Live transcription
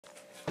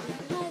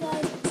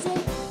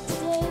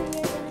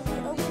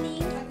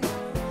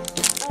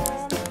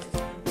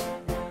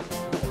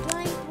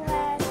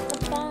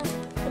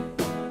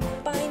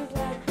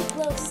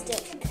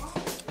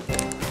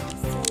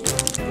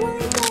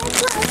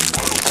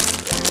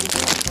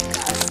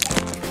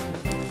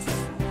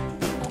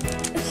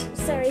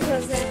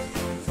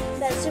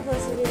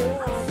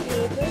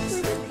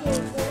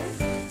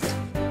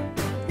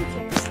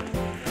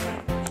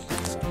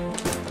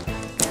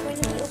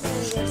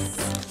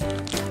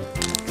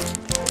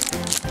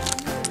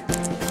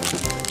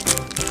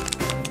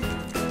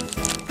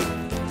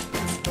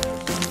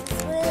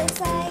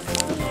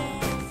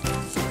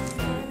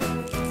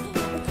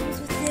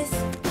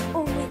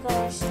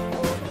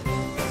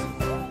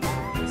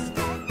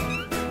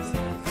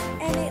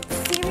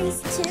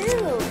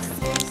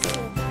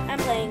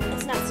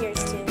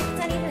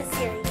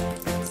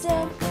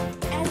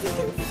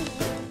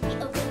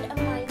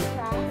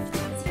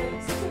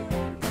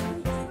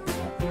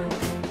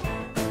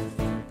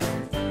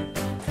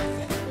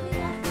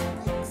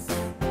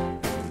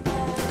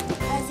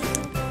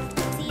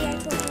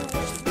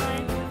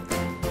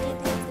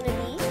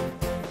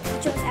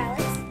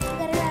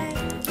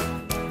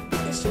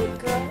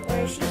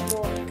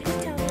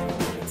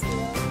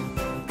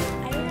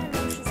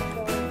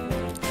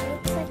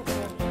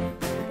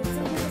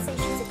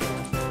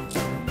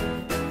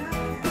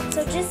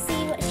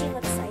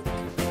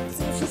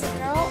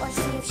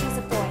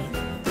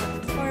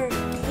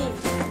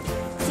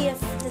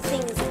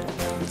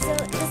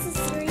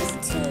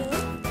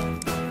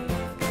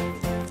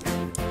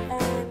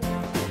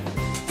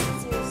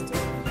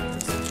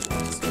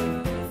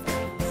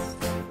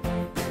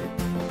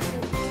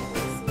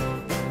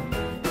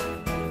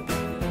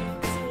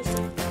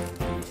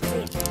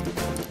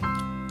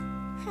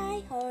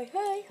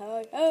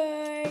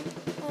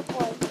Oh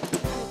boy.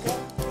 Okay.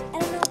 I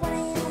don't know what I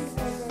am.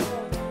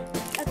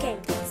 Okay,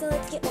 so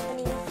let's get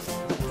opening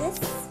this.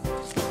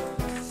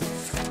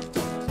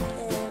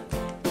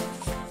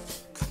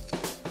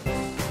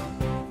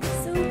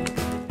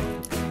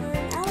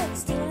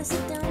 Alex, do you want to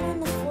sit down on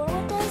the floor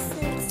with us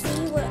and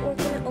see what we're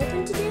going to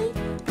open today?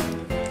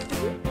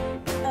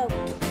 Oh,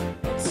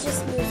 let's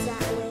just move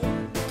that way.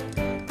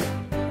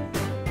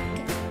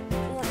 Okay,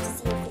 we want to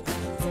see your face.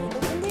 So we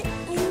opened it.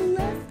 I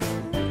love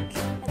pink.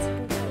 That's a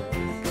pink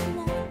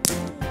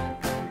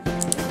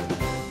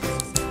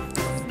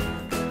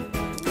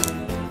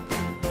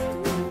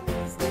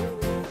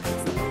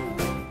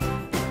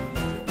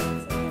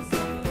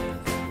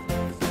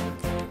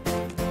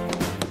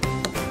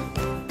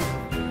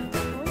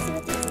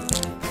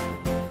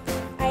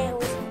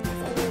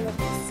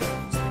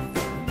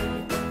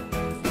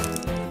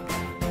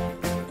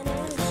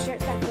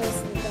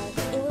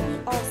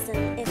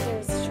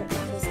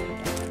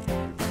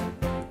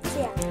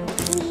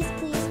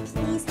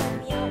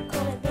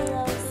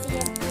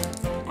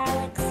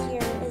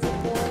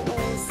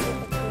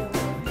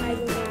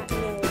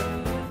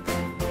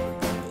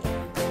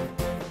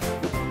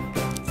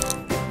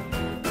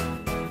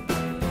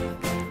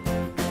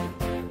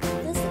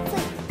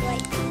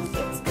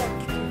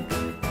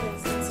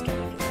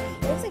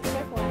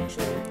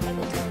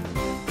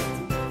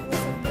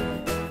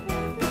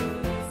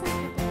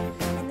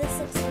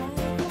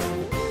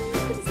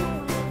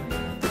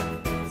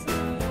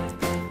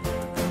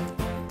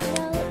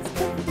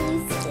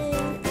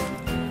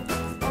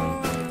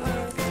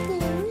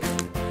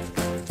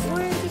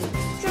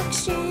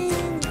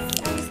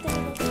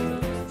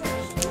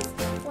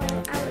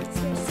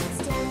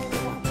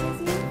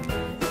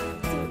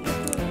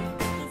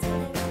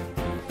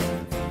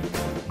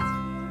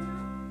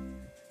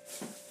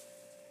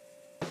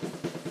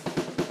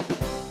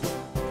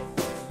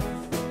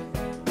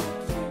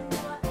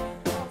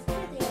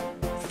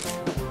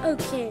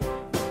Okay,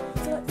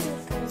 so let's see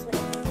what it comes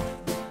with.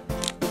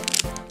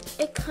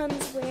 It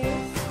comes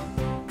with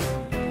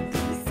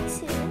these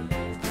two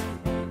things.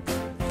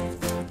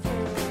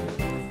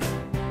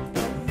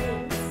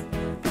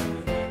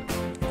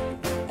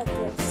 A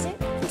glow stick,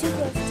 2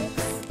 glow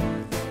sticks,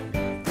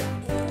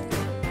 and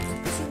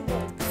 2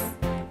 bolts.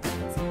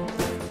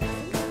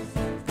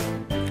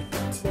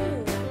 Two.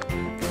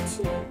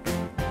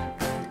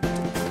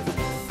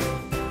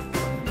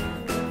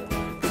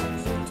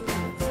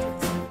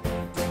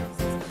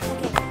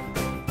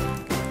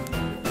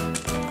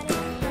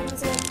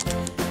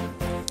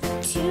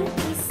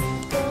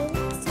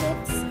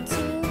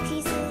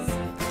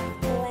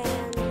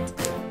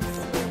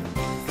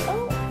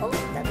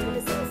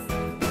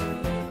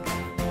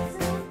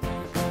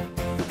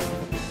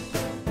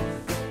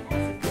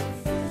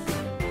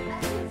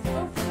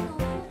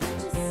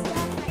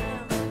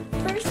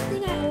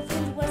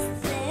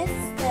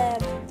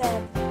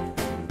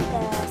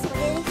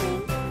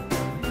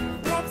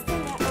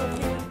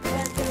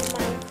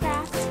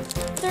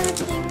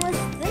 Thing was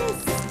this.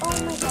 Oh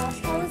my gosh,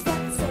 how is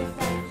that so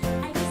fun?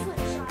 I just went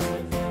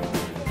shopping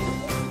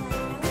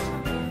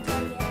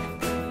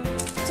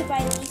to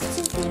buy these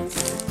 2 things to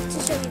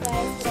show you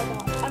guys what I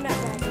bought. I'm not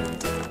bragging.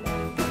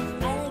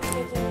 I like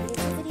making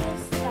YouTube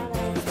videos that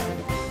I spend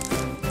time on.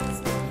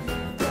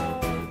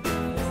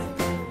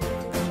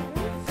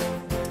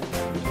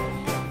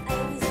 I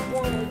always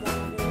wanted that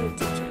on a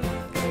YouTube channel.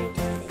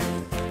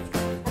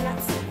 I'm not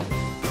saying that.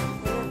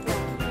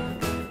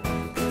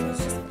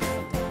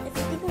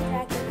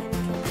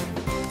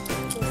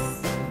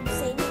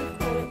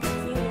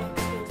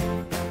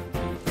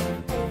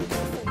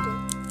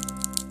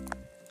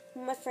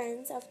 My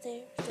friends out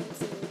there don't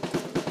see me.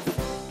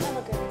 I'm a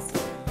girl.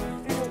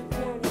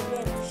 No, we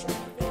have to show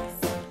my face.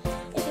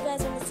 If you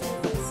guys want to see my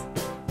face,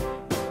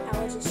 I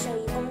will just show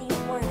you only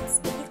once.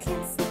 But you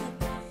can't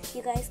see.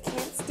 You guys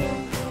can't still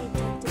be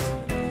addicted to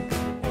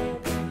me.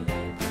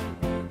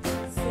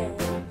 So,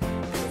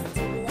 just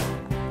do that.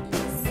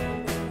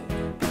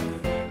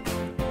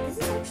 This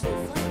is actually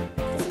fun.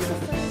 This is a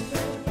fun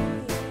video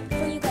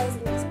for you guys. It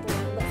looks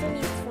boring, but for me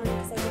it's fun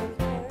because I don't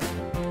record.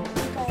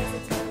 You guys,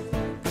 it's fun.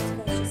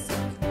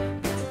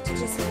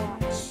 Just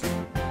watch.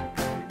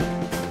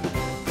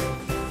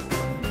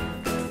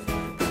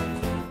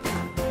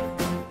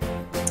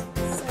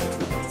 So I'm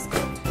just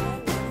gonna tie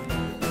it.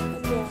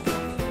 And yeah,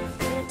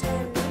 I'm gonna tie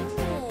a knot.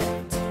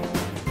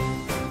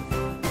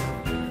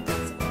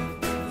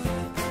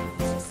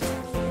 Just tie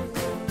a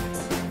knot.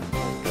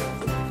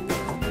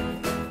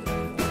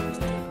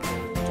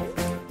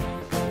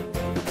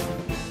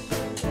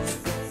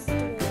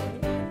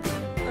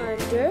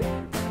 Under,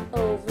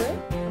 over,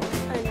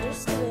 under,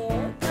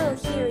 square. Oh,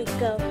 here we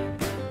go.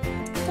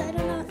 Tie it a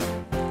knot.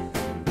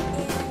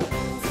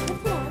 And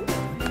slip it on.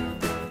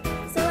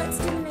 So let's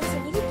do the next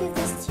one. You can give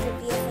this to your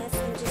BFF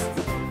and just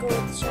go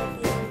with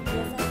Sharpie and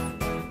BFF.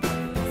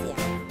 So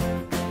yeah.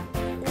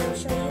 And I'll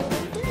show you what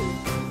I'm doing.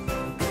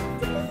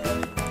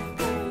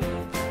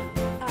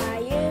 I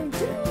am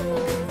done.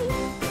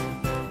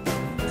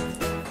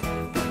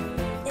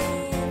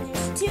 And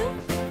there's 2.